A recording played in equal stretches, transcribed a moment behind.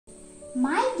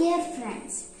My dear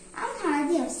friends, I'm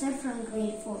Hadi Afsar from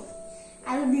grade 4.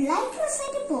 I would like to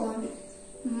recite a poem,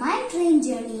 My Train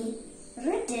Journey,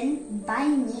 written by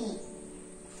me.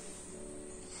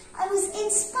 I was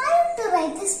inspired to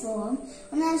write this poem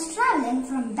when I was travelling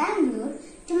from Bangalore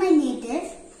to my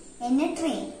native in a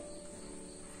train.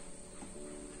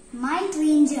 My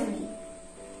Train Journey.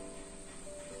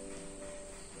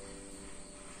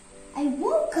 I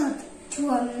woke up to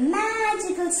a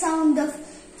magical sound of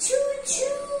choo-choo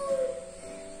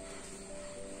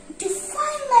to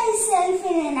find myself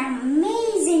in an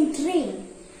amazing train,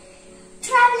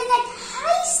 traveling at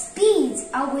high speeds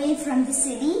away from the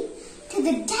city to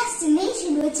the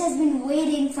destination which has been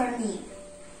waiting for me.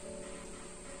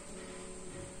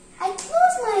 I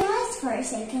closed my eyes for a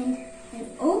second and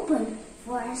opened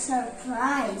for a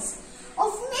surprise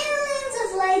of millions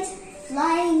of lights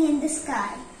flying in the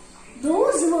sky.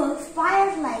 Those were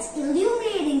fireflies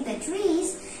illuminating the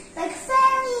trees like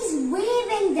fairies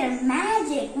waving their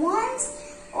magic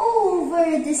wands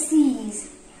over the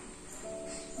seas.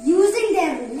 Using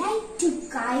their light to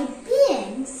guide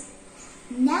beings.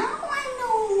 Now I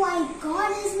know why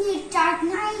God has made dark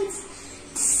nights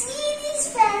to see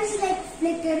these fairies like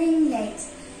flickering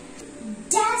lights,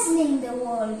 dazzling the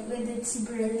world with its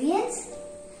brilliance,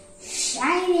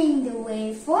 shining the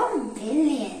way for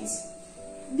billions.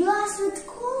 Lost with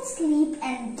cold sleep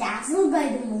and dazzled by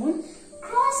the moon,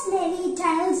 crossed many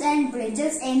tunnels and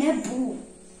bridges in a boom.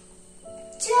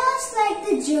 Just like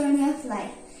the journey of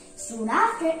life, soon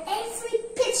after every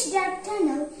pitch-dark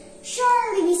tunnel,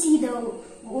 surely we see the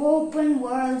open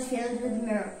world filled with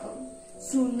miracle.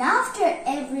 Soon after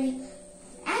every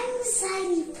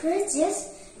anxiety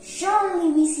purchase,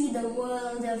 surely we see the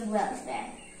world of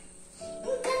welfare.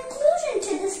 In conclusion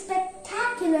to this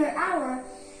spectacular hour,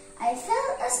 I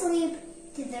fell asleep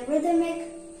to the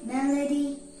rhythmic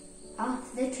melody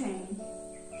of the train.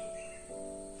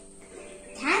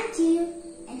 Thank you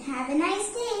and have a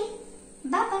nice day.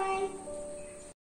 Bye-bye.